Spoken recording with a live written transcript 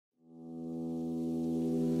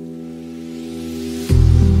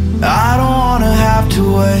I don't wanna have to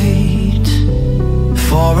wait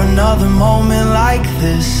for another moment like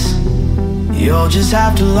this. You'll just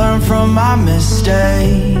have to learn from my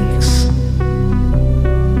mistakes.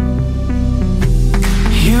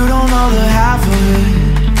 You don't know the half of it.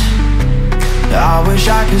 I wish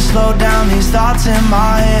I could slow down these thoughts in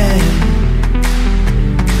my head.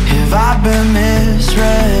 Have I been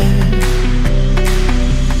misread?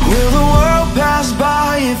 Will the world pass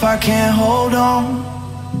by if I can't hold on?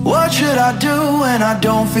 What should I do when I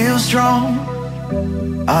don't feel strong?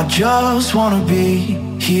 I just wanna be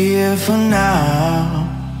here for now.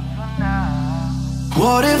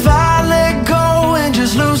 What if I let go and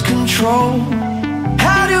just lose control?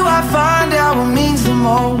 How do I find out what means the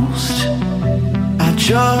most? I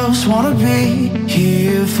just wanna be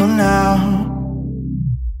here for now.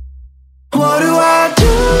 What do I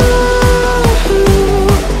do?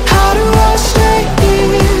 How do I stay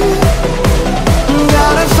here?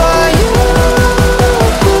 Gotta find you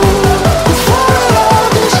before it all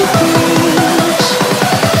disappears.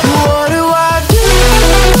 What do I do?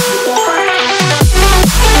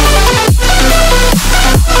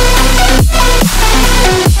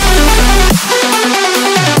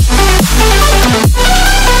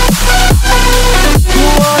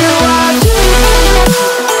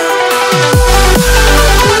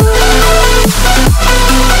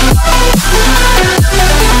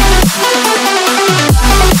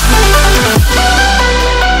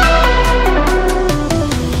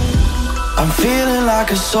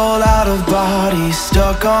 Like a soul out of body,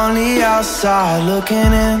 stuck on the outside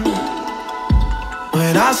looking in.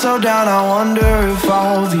 When I slow down, I wonder if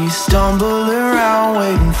I'll be stumbling around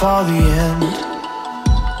waiting for the end.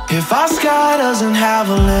 If our sky doesn't have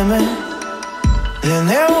a limit, then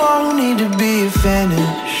there won't need to be a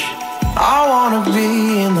finish. I wanna be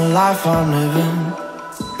in the life I'm living.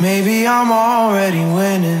 Maybe I'm already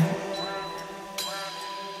winning.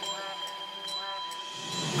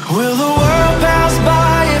 Will the world pass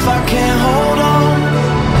by if I can't hold on?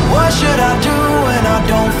 What should I do when I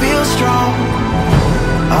don't feel strong?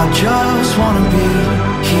 I just wanna be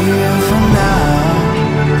here for now.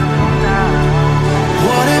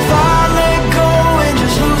 What if I let go and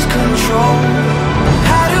just lose control?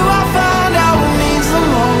 How do I find out what means the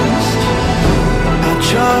most? I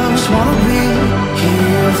just wanna be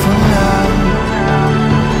here for now.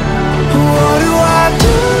 What do I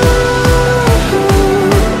do?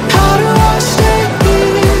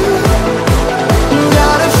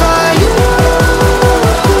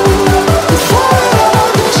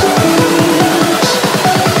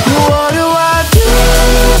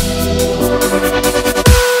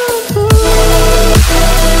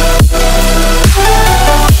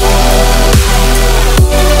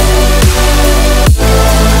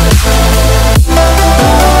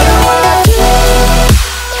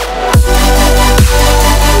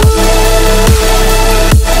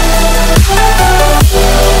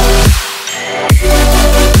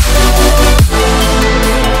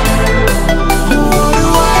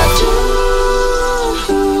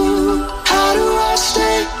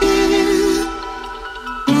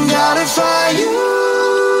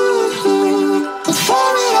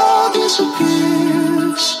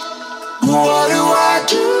 What do I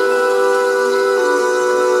do?